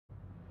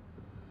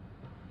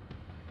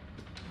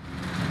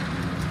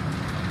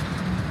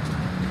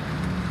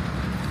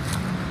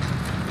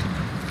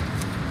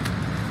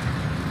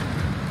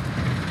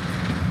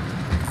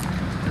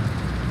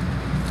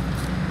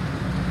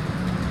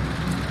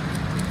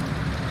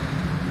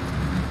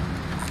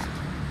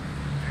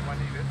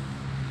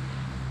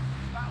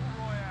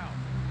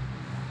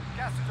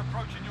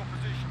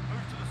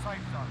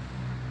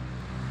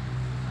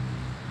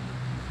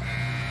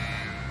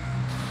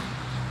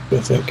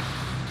I think.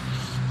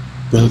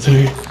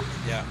 Military?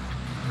 Yeah.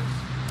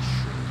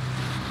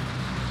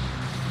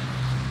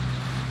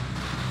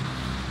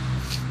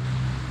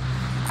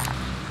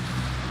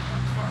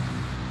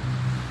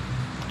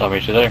 I'll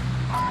meet you there.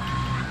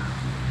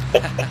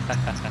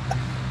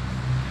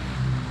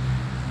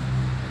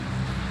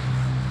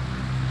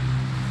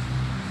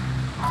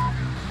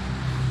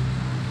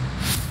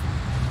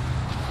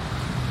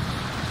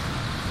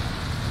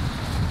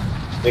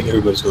 I think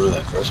everybody's going to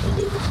that first one,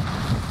 David.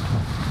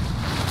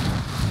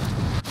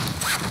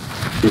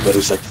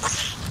 Everybody's like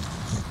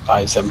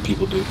 5, 7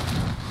 people, dude.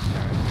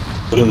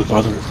 Go to the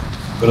farther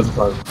one. Go to the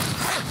farther one.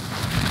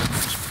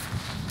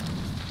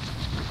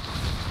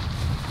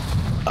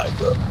 Alright,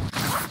 bro.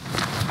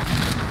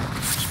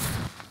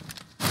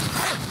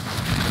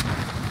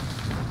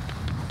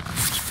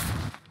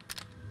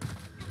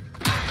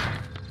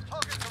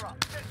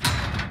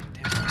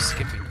 Damn, I'm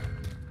skipping.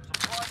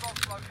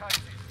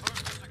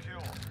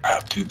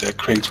 Crap, dude, that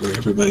crate's where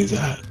everybody's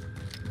at.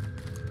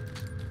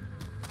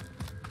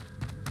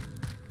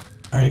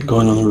 Alright,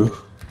 going on the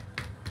roof.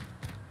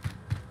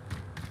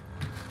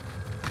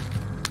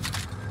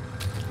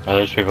 Oh,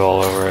 there's people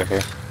all over right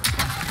here.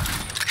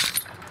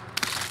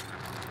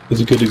 Is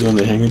it good to go in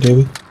the hangar,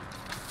 David?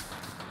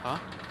 Huh?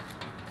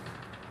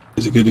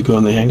 Is it good to go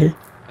in the hangar?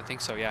 I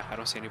think so, yeah. I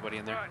don't see anybody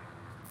in there.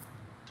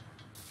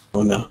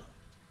 Oh, no.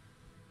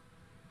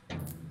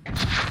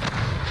 Next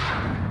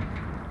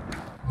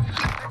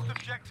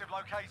objective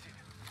located.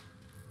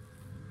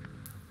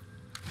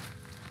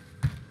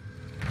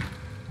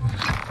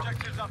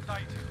 Objectives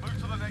updated.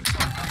 Move to the next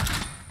one.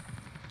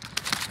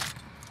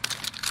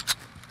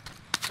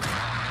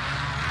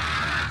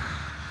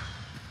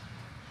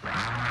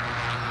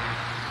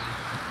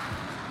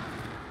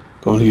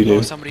 Going to you, Oh,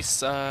 David.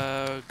 somebody's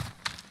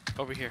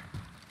over here.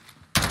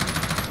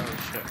 Oh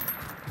shit.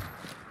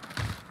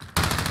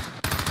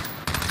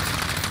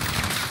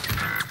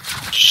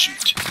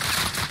 Shoot.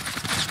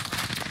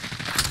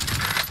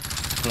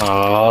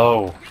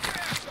 No.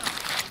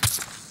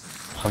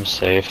 I'm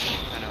safe.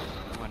 I know.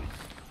 I'm running.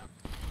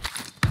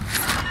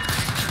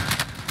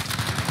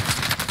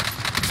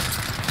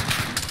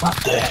 What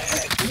the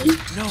heck?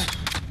 No.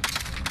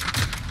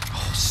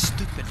 Oh,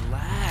 stupid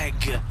lag.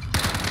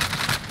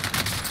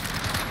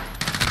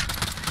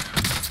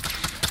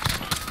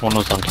 One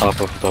was on top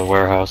of the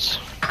warehouse.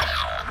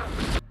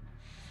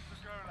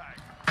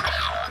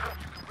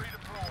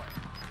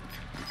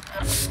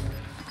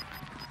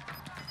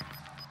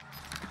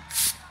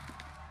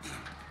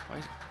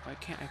 Why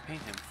can't I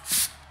paint him?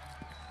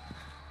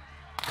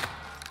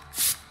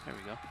 There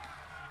we go.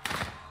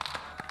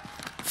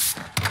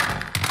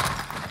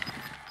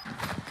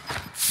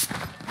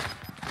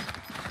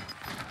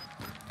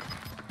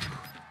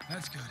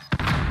 That's good.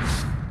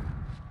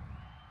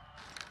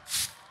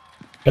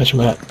 Catch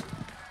him at.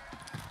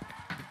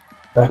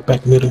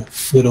 Back, middle.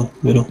 Ready.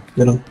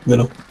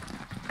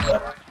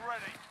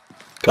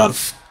 Got him.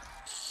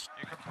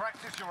 You can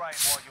practice your aim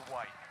while you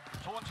wait.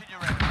 Taunting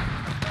your enemy.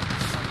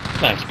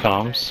 Nice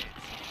comms.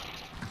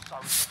 So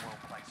is a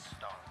well-placed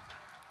stone.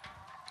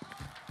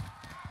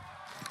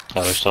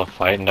 Oh, they're still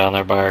fighting down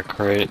there by our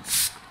crate.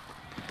 There's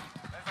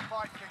a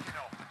fight kicking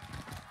off.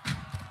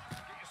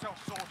 Get yourself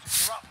sorted.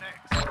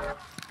 You're up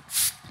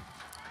next.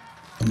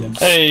 And then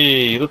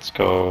Hey, let's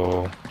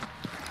go.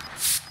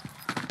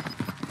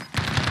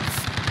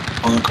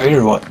 on the crate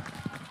or what?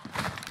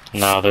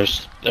 No,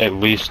 there's at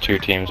least 2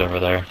 teams over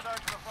there. Return to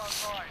the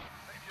front line.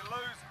 If you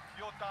lose,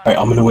 you're done. Alright,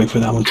 I'm gonna wait for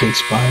that one to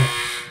expire.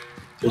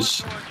 There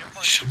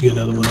should be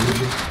another one over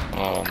here.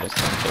 Oh, this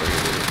one's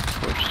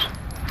already pushed.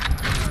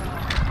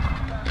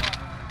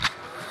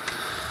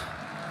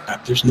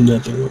 Crap, there's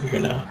nothing over here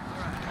now.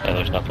 Yeah,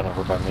 there's nothing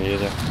over by me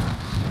either.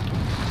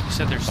 You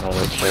said there's Oh,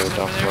 there's teams two over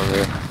dumped there? over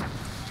here.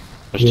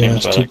 There's Yeah,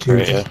 teams it's by 2 that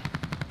crate, teams. yeah.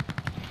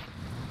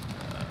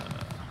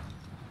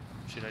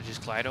 Should I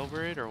just glide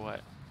over it or what?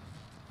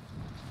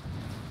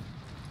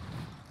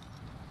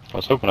 I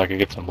was hoping I could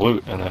get some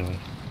loot and then,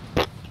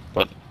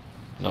 but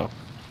no.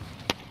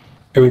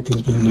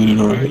 Everything's been looted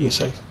already, you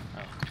say.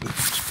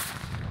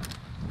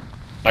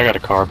 I got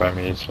a car by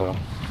me, so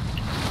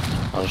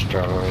I'll just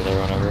drive over there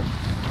whenever.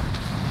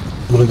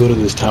 I'm gonna go to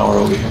this tower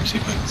over here, see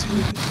if I can see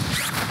anything.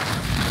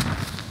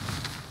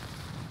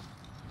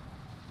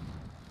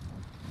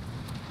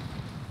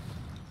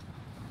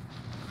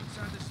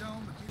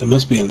 They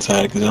must be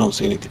inside because I don't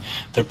see anything.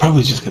 They're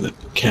probably just gonna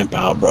camp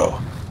out, bro.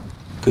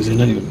 Because they're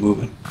not even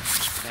moving.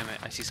 Damn it,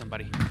 I see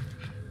somebody.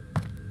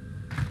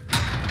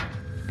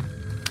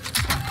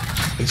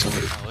 Hey,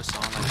 somebody, Oh, it's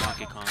on like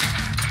Donkey Kong.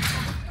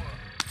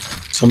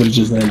 somebody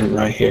just landed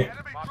right here.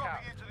 Enemy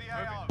dropping into the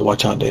AR.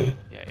 Watch out, David.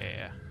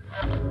 Yeah.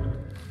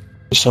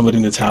 There's somebody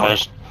in the I tower.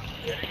 just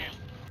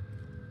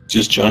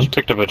Just jumped.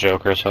 picked up a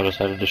Joker, so I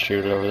decided to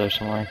shoot it over there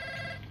somewhere.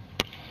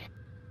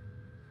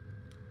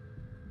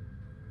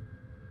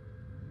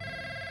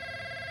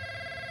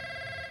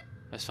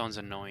 This phone's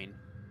annoying.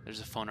 There's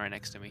a phone right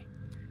next to me.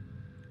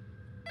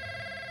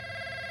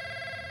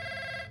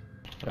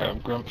 Alright, I'm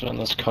grumping in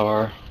this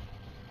car.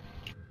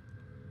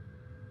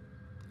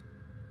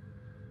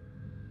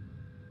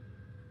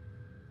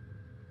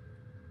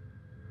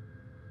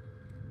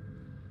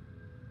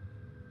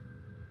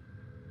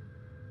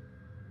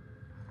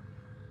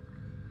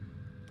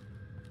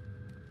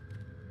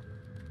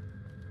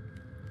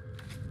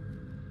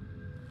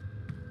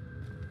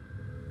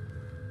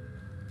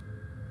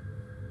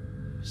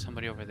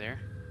 Somebody over there?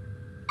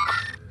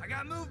 I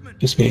got movement.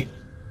 It's me.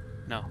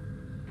 No.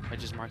 I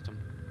just marked them.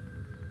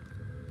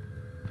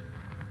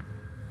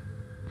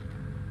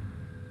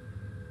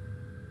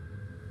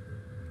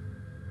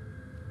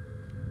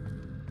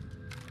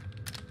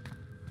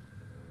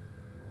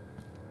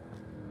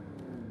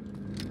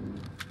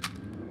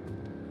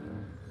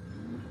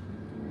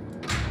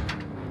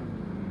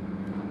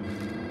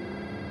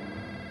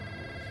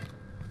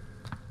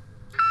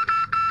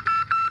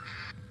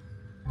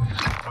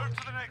 Move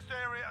to the next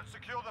area and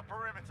secure the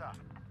perimeter.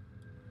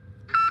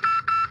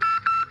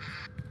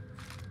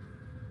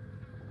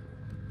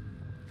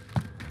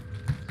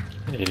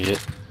 Idiot.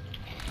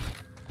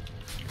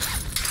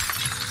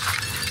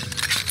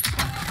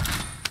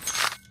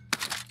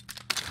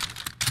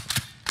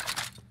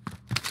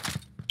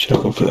 Should I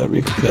go for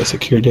that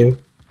secure deal?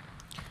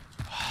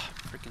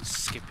 Freaking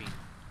skipping.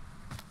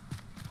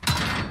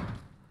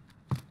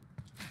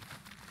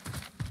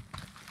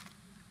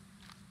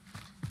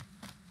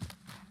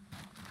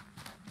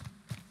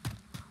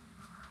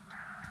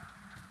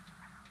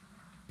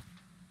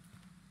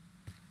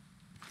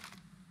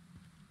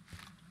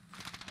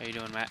 How you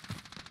doing, Matt?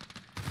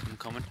 I'm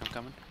coming.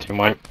 Team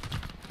wipe.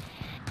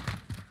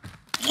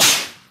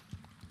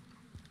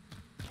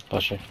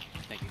 Bless you.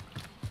 Thank you.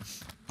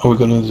 Are we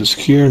going to the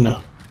secure or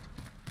no?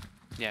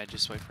 Yeah,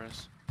 just wait for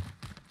us.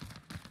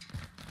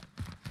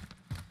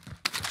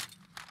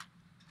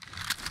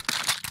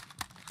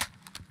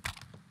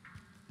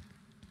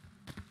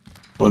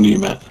 One of you,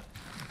 Matt.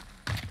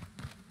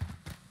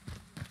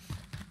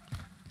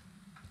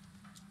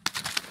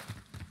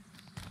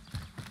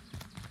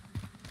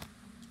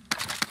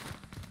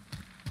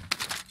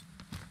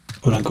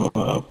 When I go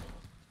up.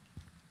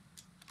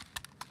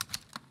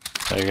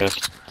 So you guys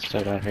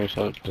stay down here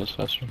so it goes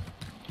faster.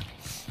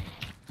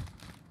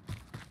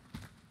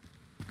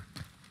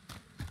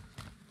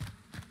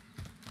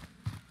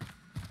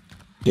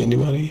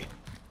 Anybody?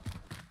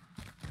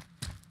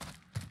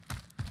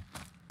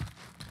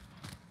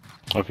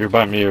 If you're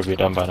by me, you'll be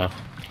done by now.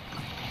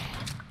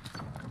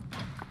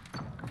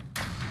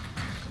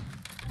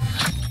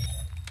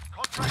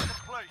 Contract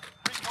complete.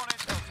 Recon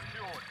intel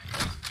secured.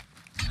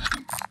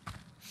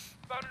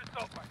 Phone is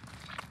open.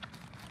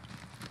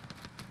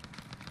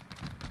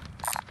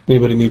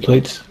 Anybody need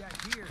plates?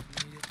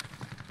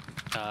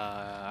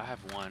 I have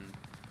one.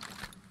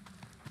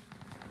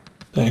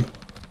 Dang.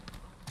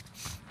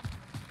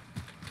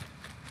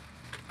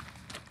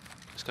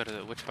 Let's go to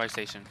which buy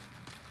station?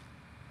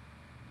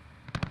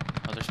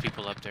 Oh, there's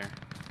people up there.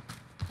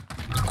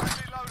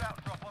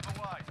 Loadout drop on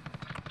the way.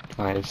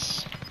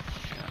 Nice.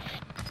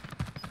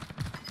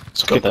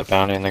 Let's go. Get that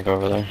bounty and then go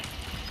over there.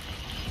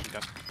 Okay.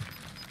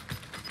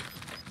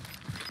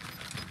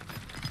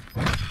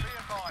 Be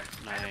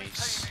advised.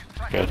 Nice.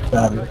 Good.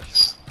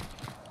 Fabulous.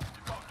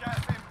 You've got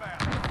gas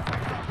inbound.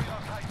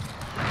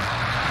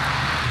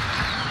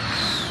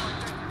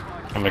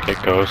 I'm gonna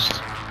get ghost.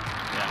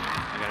 Yeah, I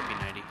gotta be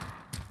 90.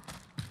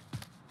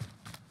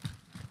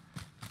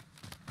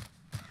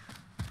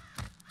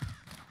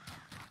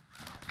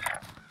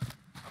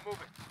 I'm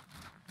moving.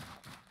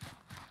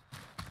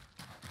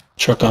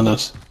 Truck on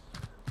us.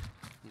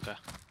 Okay.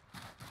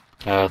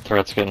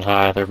 Threat's getting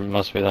high. There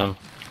must be them.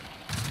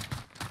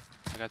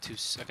 I got a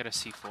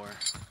C4.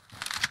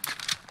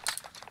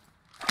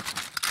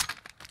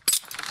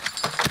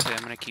 Okay,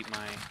 I'm gonna keep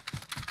my.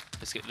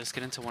 Let's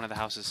get into one of the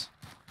houses.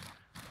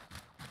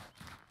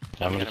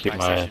 I'm We gonna got a keep buy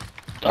my station.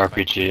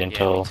 RPG Yeah,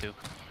 until. me too.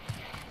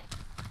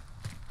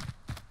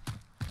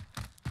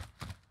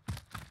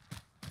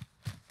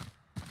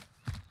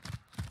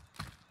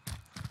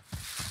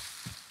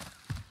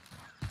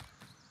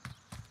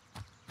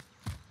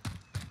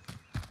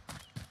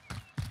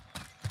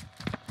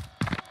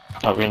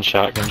 Oh, getting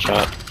shot.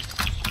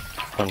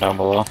 Come down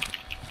below. UAV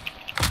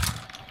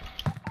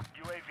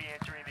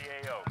entering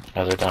the AO.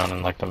 Guys are down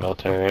in like the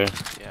military area.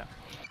 Yeah.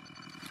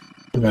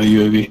 I got a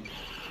UAV.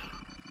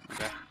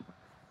 Okay.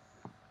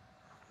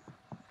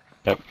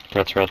 Yep,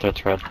 threat's red.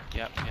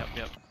 Yep.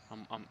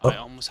 I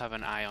almost have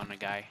an eye on a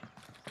guy.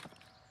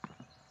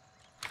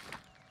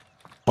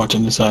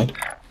 Watching the side.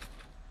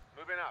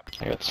 Moving up.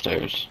 I got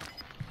stairs.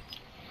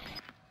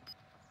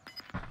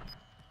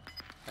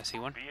 I see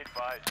one. Be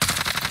advised.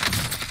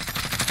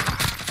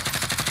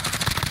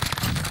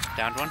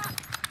 Downed one.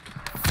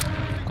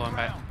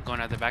 Going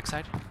out the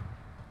backside.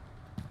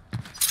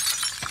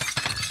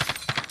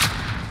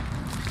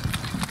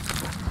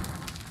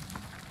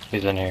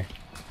 He's in here.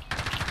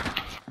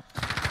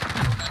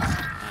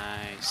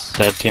 Nice.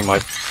 Dead, team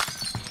wipe.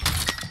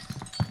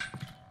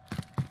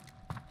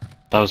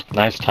 That was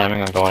nice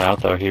timing on going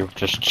out though. He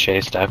just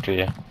chased after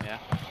you. Yeah.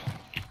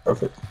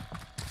 Perfect.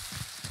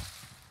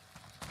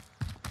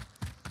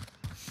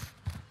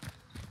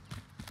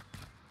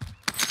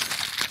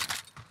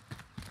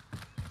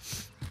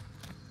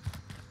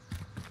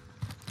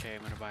 Okay,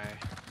 I'm gonna buy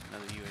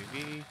another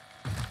UAV.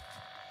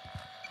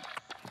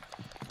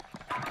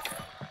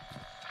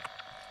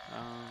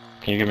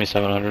 Can you give me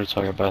 700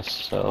 so I can buy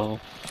self?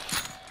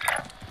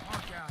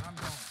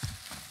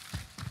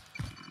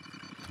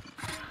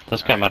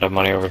 This guy might have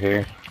money over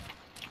here.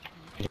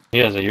 He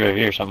has a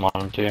UAV or something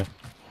on him too.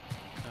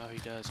 Oh, he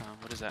does, huh?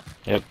 What is that?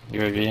 Yep,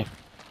 UAV.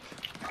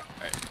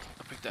 Alright,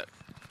 I'll pick that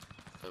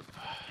up.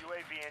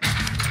 UAV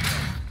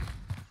entering.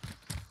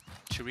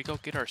 Should we go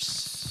get our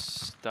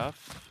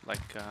stuff? Like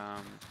our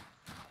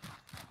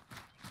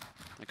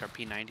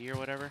P90 or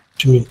whatever?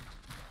 What you mean?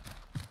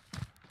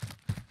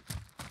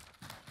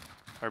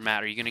 Or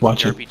Matt, are you gonna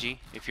Watch get your it. RPG?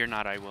 If you're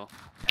not, I will.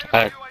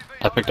 I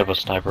picked up a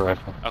sniper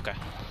rifle. Okay.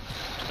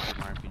 Get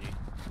my RPG.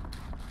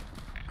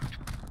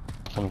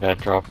 Some guy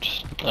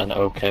dropped an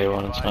okay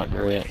one. It's not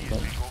great. But...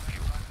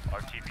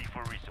 RTB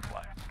for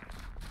resupply.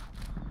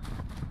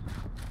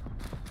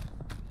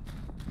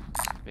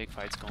 Big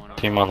fights going on.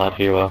 Team on that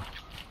helo.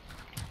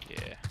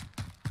 Yeah.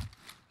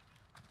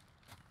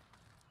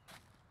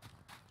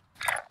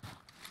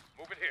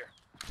 Moving here.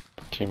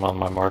 Team on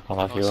my mark on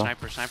that Oh,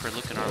 helo. sniper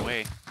looking our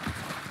way.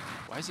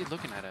 Why is he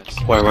looking at us?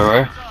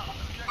 Where?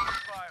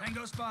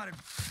 Tango spotted.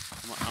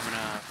 I'm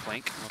gonna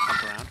flank. I'm gonna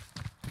flank around.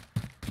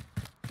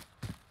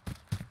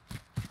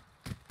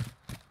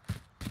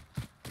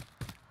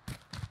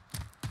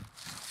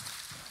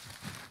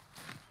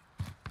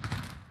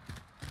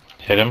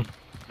 Hit him.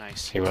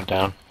 Nice. He went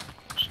down.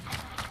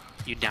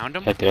 You downed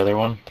him? Hit the other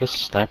one. This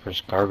sniper's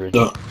garbage.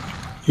 No,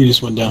 he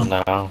just went down.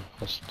 No,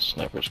 this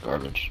sniper's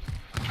garbage.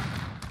 I'm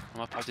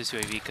gonna pop this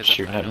UAV because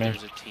Shooting I at know me.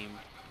 there's a team.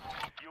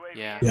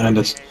 Yeah. Behind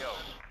us.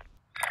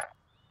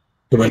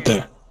 They're right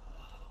there.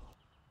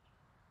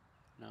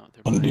 No,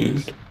 they're One behind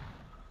us. dude.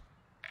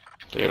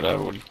 Dude, I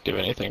would give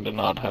anything to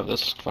not have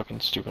this fucking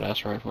stupid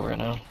ass rifle right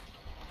now.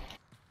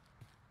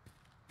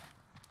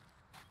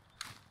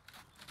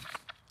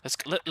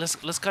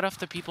 Let's cut off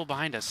the people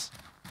behind us.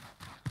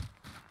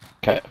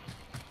 Okay.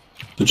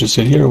 So just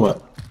sit here or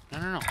what?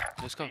 No.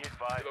 Let's go. Be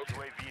advised,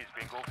 UAV is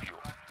bingo fuel.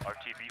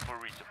 RTB for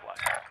resupply.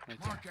 Right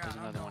there. There's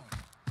another one.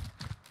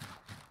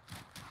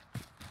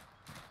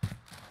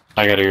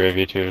 I got a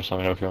UAV too, just let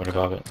me know if you want to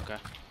pop it. Okay.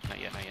 Not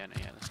yet.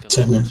 Let's get a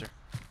Same little here.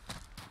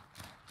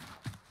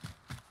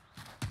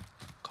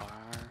 closer. Car.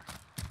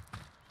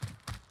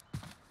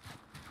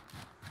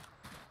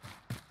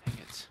 Dang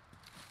it.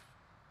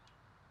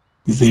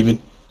 He's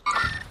leaving.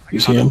 You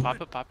see him? Pop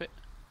it.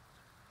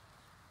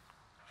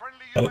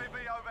 Friendly Got it. UAV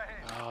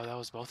overhead. Oh, that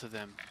was both of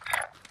them.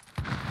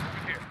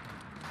 Moving here.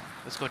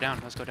 Let's go down.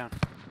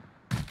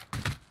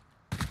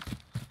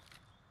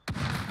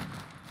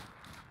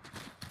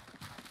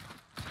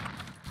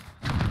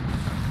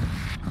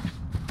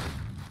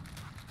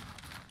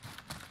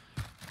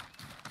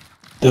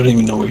 They don't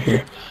even know we're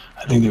here.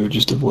 I think they were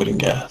just avoiding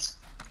gas.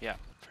 Yeah,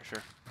 for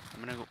sure.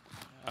 I'm gonna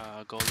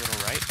go a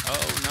little right.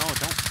 Oh no,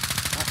 don't,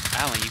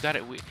 Alan, you got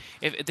it.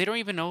 If they don't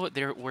even know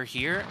we're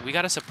here, we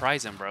gotta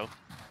surprise them, bro.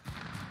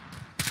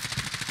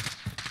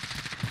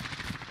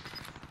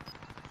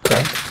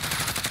 Okay.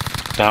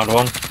 Downed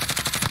one.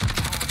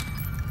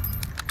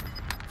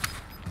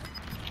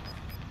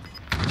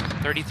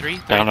 33.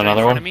 Down 33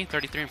 another in front one. of me.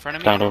 33 in front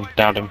of me.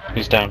 Downed him.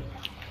 He's down.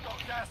 Got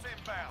gas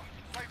inbound.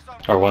 Safe zone.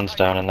 Or one's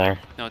down in there.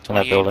 No, In that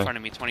 28 in building. front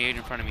of me. 28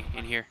 in front of me.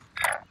 In here.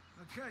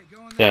 Okay,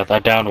 go on Yeah, I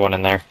downed one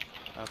in there.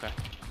 Okay.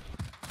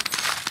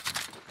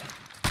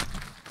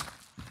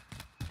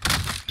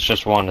 It's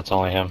just one, it's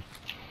only him.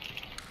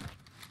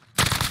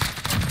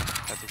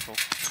 That's a full.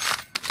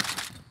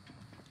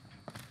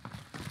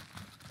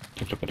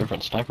 Picked up a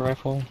different sniper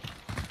rifle.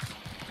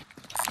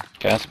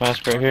 Gas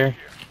mask right here.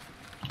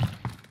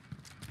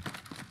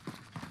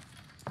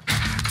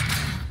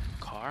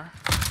 Car.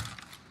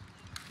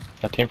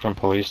 That team from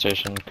police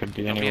station could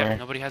be anywhere.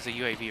 Nobody has a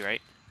UAV,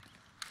 right?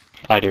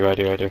 I do.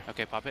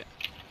 Okay, pop it.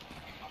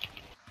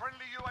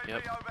 Friendly UAV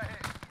Yep. overhead.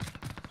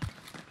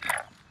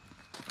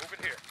 Moving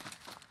here.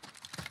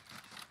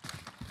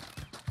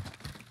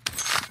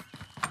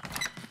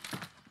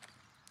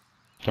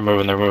 They're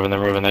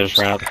moving. They just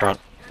ran out the front.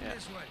 Yeah.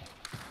 This way.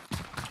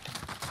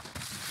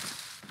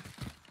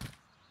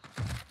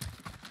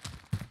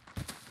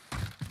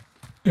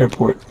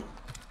 Airport.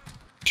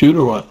 Shoot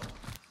or what?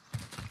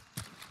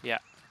 Yeah.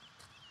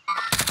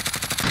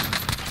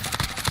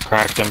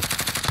 Cracked him.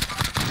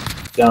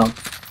 Down.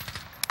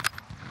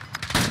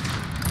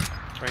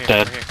 Right here.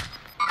 Dead. Right here.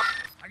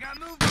 I got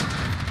movement.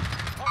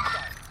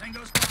 Hostile.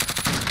 Tango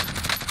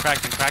spotted.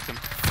 Cracked him.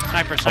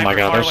 Sniper. Oh my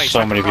god, far there's away, so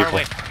sniper many far people.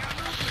 away.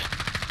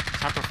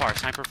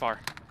 Sniper far.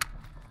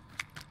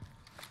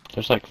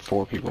 There's like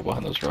 4 people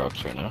behind those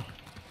rocks right now.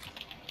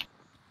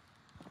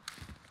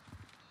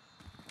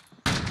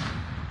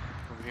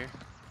 Over here.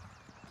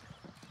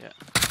 Yeah.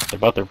 They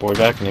brought their boy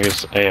back and he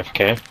was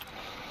AFK.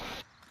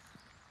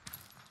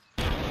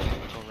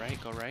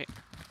 Go right.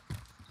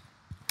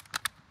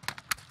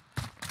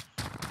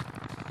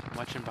 I'm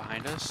watching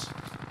behind us.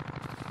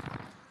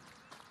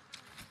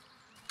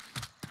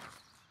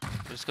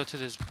 Let's go to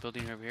this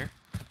building over here.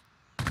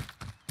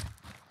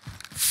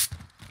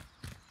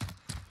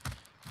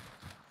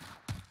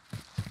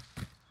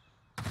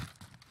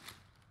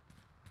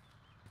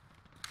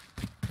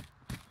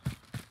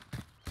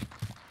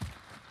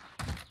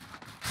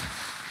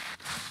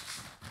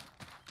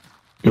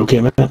 You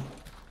okay, man?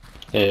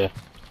 Yeah.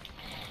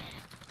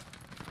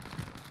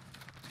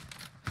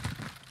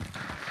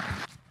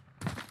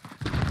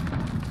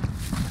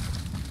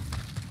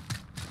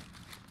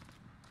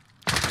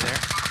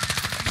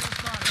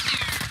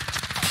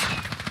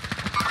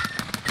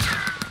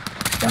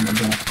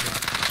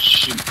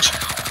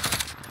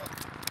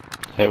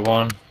 Hit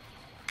one.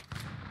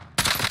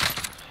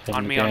 Hit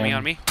On him me, on me, again.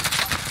 on me.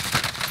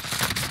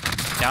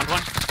 Downed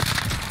one.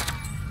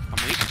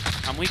 I'm weak.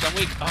 I'm weak, I'm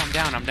weak. Oh, I'm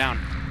down, I'm down.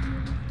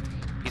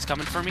 He's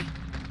coming for me.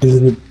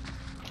 I'm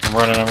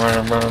running, I'm running,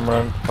 I'm running, I'm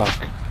running. Fuck.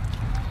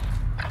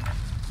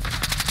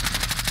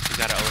 We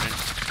got an Odin.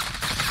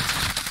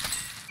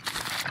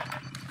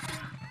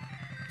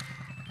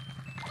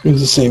 It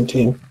was the same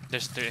team.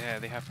 Yeah,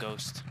 they have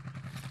Ghost.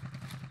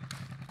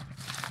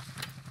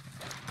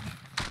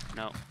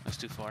 No, that's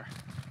too far.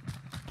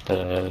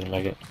 Didn't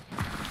make it.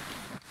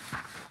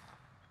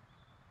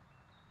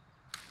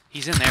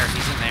 He's in there,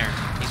 he's in there.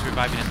 He's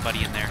reviving his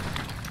buddy in there.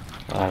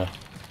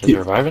 Is he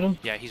reviving him?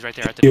 Yeah, he's right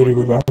there at the He already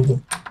door. revived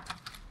him.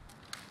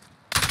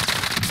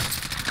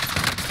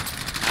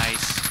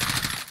 Nice.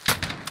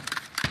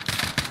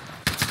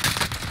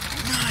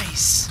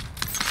 Nice!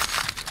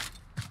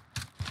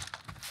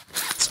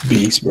 It's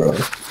beast, bro.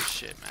 Good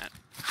shit, Matt.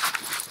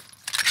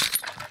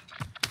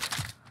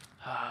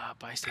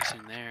 Buy station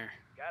there.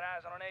 Got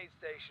eyes on an aid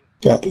station.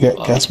 Got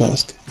gas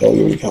mask. Oh,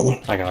 you already got one.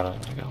 I got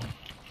it, I got it.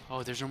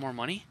 Oh, there's no more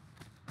money?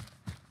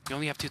 You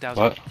only have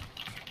 2,000. What?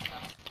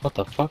 What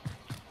the fuck?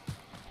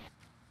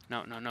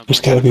 No, no, no. There's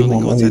go inside gotta the be building,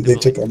 more go money. inside the They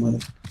took building. our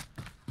money.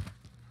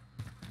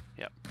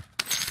 Yep.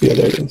 Yeah,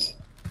 there it is.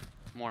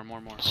 More.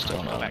 Hold Still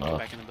on, not go enough.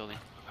 back in the building.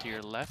 To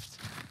your left.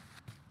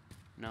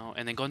 No,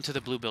 and then go into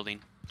the blue building.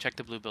 Check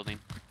the blue building.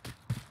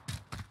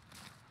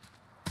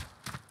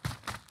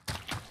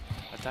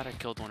 I thought I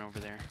killed one over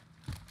there.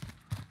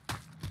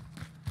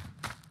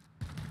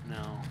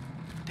 No.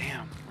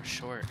 Damn, we're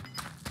short.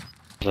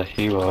 There's a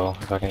hero.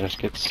 If I can just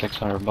get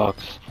 600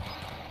 bucks.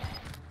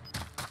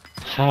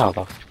 How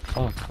the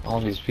fuck? All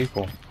these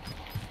people.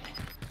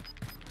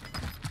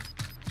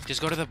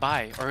 Just go to the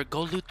buy, or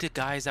go loot the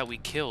guys that we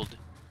killed.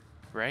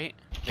 Right?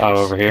 Oh, There's-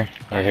 over here.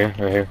 Right here,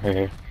 right here, right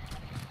here.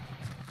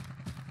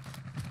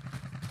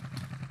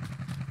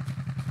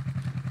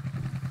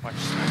 Watch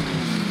sniper.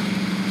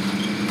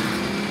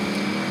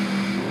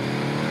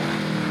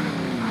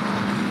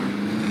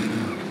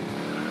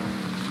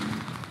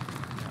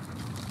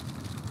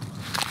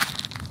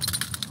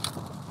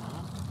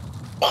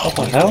 Oh What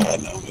the my hell?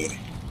 God, no, man.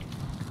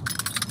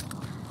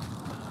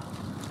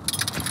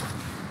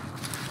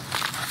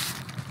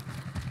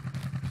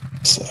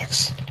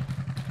 Sucks.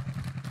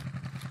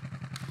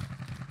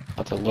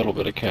 That's a little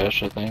bit of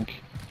cash, I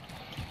think.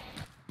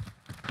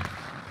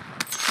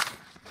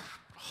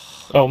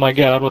 Oh my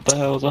god, what the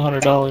hell is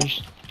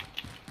 $100?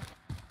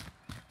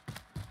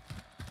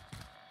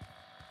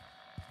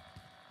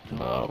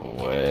 No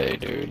way,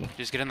 dude.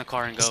 Just get in the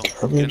car and go. It's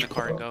Get in garbage, the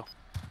car and bro. go.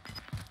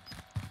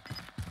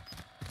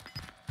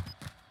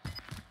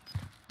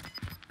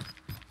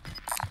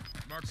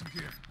 Mark some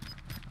gear.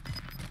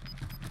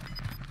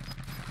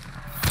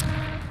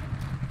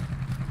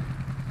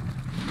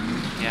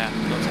 Yeah,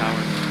 go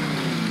tower.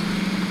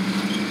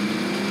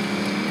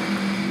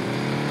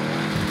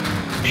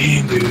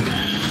 Man, dude.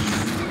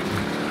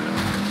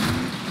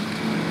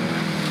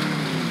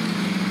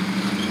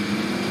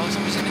 Oh,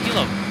 somebody's in the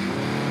kilo.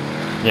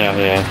 Yeah,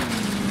 yeah.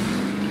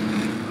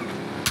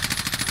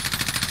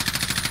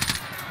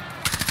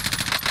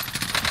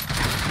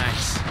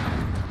 Nice.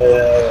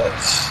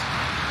 Yes.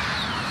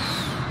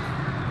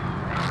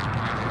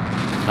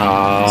 So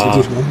Ah,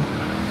 there's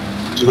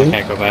one. I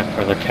can't go back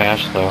for the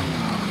cash though.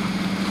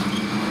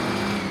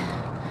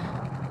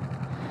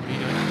 What are you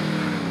doing?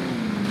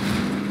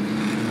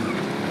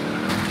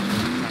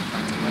 Trying to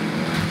find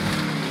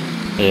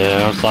somebody?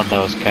 Yeah, I thought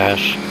that was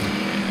cash. No,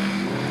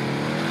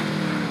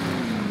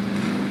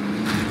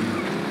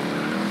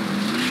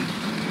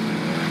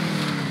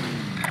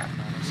 I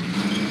don't see you.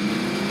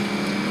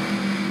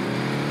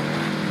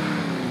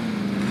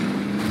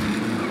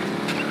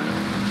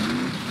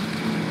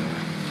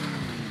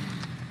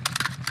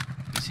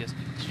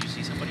 Did you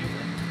see somebody over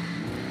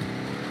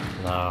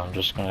there? No, I'm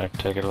just gonna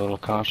take it a little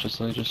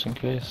cautiously just in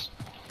case.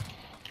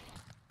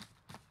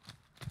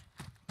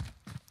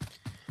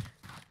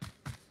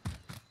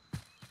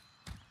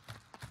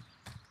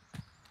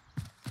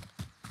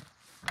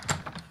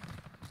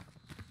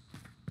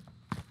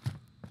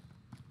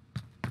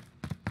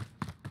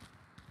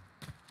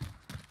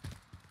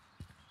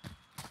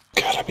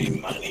 Gotta be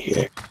money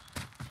here.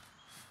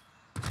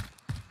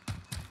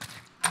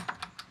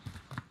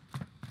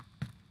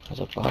 There's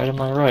a fight to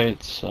my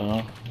right,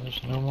 so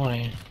there's no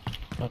money.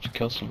 I have to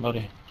kill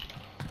somebody.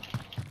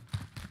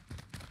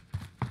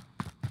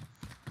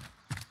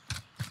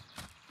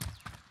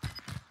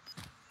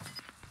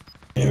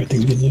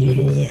 Everything's been looted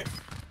over there.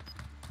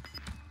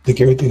 I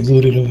think everything's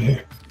looted over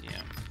here.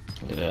 Yeah.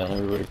 Yeah,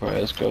 everybody probably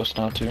has ghost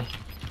now too.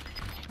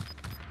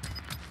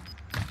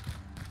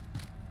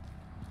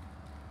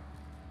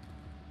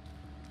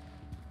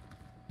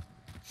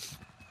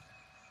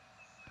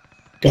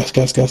 Gas,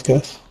 gas, gas,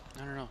 gas.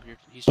 No.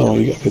 He's Oh,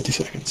 chilling. you got 50 He's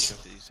seconds. got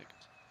 50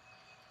 seconds.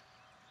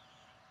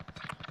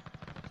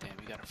 Damn,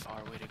 we got a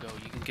far way to go.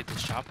 You can get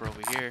this chopper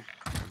over here.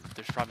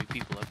 There's probably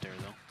people up there,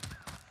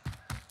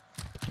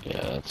 though.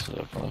 Yeah, that's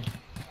definitely.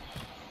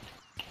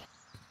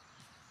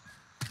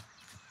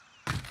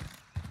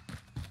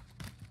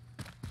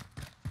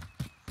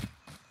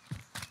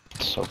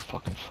 so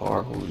fucking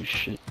far, holy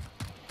shit.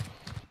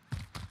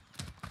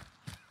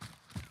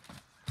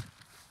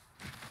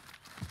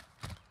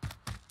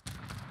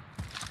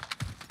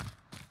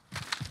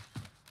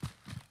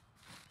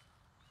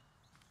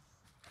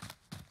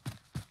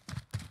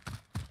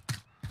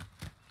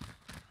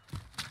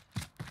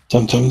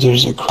 Sometimes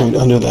there's a crate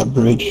under that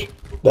bridge,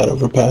 that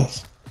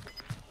overpass.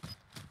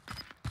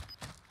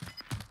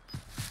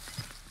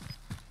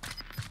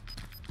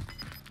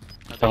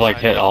 I've like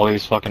hit all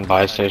these fucking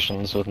buy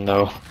stations with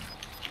no...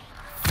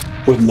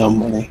 With no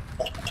money.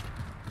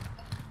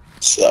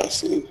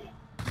 Sucks, dude.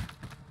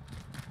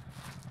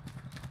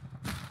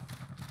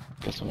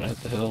 Guess I'm gonna hit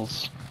the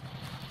hills.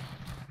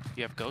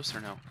 You have ghosts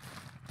or no?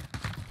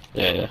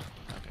 Yeah, yeah.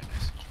 Okay,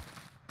 nice.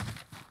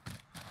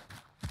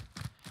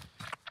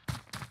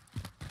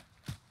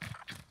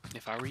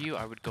 If I were you,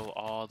 I would go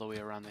all the way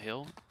around the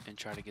hill and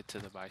try to get to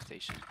the buy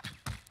station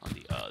on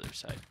the other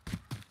side.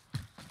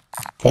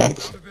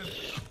 Facts.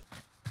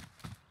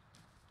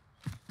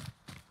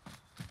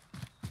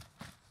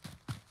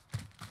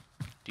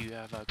 Do you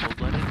have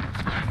cold-blooded?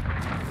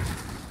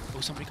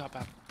 Oh, somebody got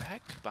back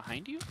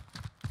behind you?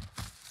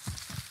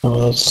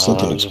 Oh, that's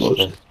something Just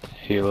explosion. the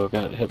helo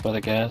got hit by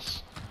the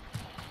gas.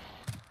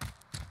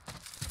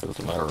 Go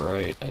to my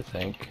right, I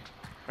think.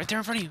 Right there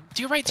in front of you.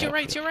 To your right, to your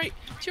right, to your right,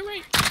 to your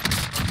right.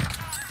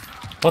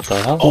 What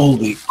the hell?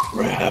 Holy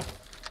crap.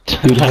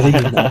 Dude, how did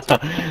you not?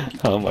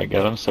 Oh my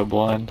god, I'm so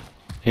blind.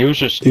 He was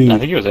just, Dude. I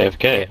think he was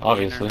AFK,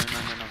 obviously. No.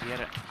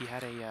 He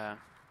had a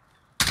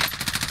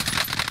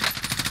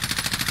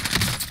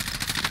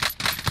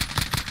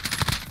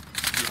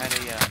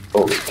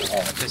Holy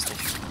crap. pistol.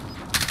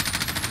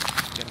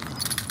 Get him.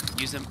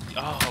 Use them.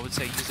 Oh, I would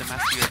say use them to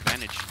your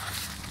advantage.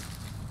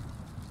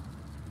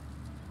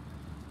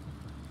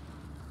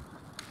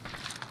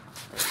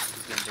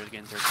 They're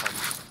getting third party.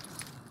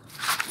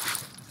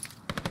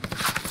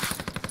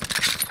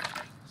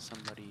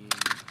 Somebody.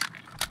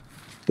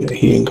 Yeah,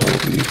 he ain't gonna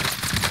be.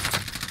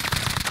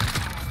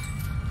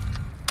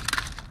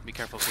 Be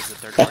careful because the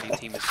third party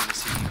team is gonna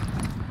see you.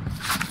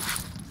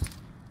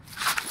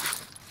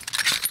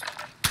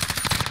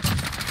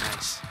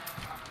 Nice.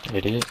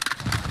 Idiot.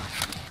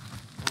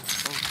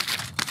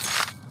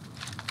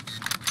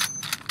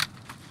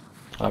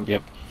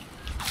 Yep.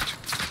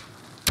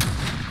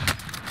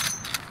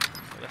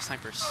 That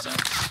sniper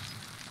sucks.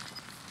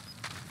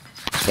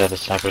 Yeah, the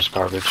sniper's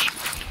garbage.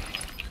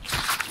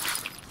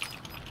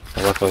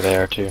 And luckily they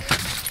are too.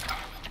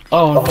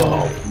 Oh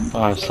no!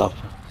 Oh, I have self.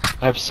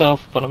 I have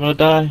self, but I'm gonna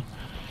die.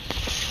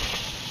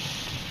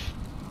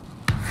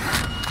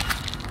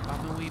 Bob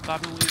and weave,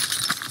 bob and weave.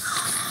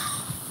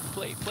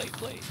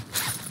 Play.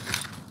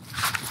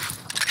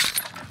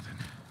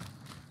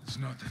 It's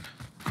nothing.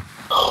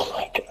 Oh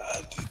my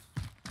god.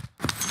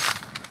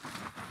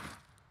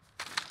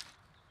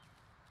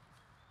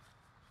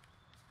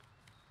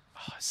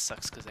 Oh, it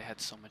sucks because they had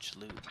so much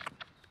loot.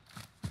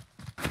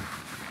 I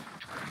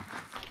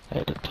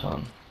had a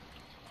ton.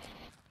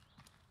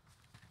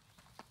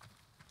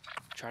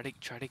 Try to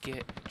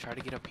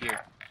get up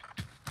here.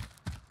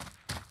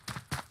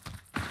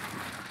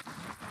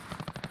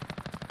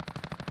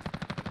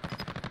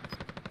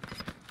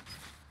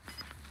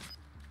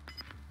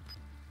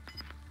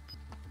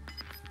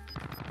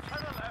 To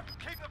the left,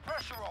 keep the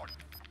pressure on.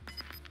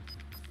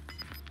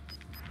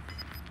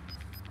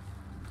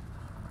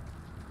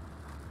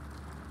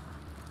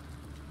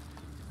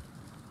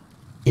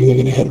 They're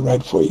gonna head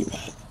right for you,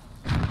 man.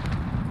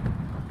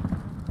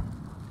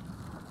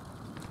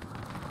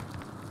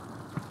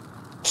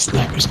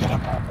 Sniper's gotta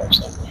pop up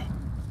somewhere.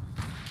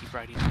 Keep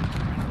riding.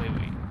 Wait.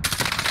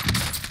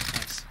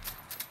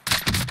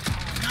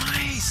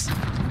 Nice.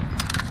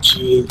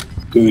 Gee,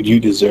 dude, you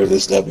deserve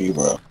this W,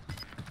 bro.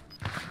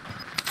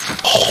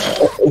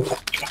 Oh my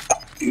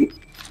god, dude.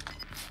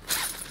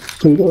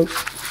 Pluto.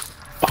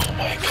 Oh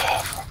my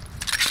god.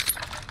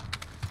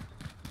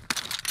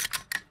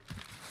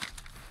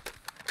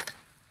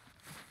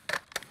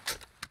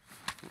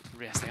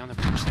 Yeah, stay on the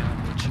bridge.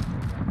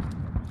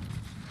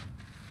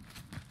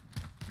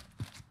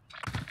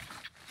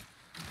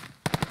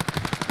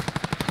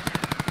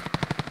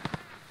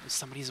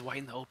 Somebody's white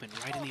in the open,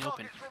 right in the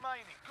open. Targets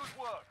remaining. Good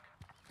work.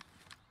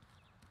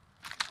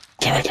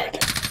 They're right there.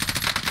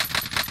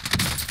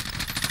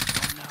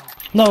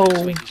 Oh no.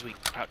 No! He's weak.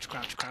 Crouch.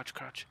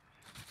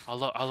 I'll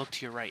look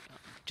to your right.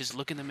 Just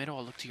look in the middle,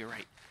 I'll look to your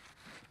right.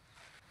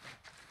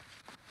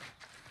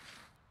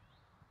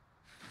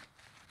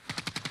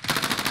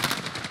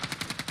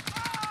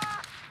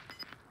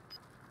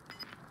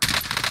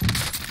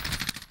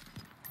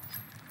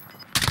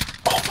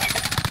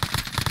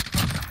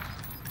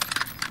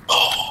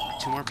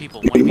 Two more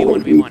people.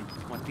 1v1v1.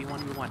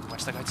 1v1v1.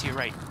 Watch that guy to your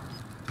right.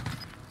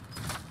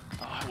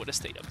 Oh, I would have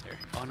stayed up there.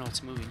 Oh no,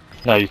 it's moving.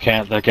 No, you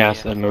can't. The gas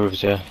Yeah. that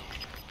moves, yeah.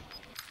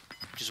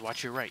 Just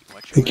watch your right.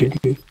 Watch your Thank you,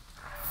 right. dude.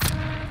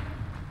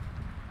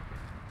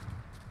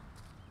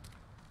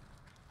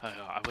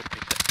 I would have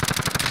picked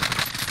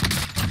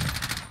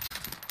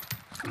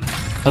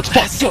that.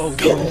 Let's go!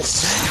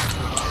 Yes.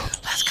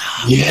 Let's go.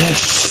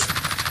 Yes.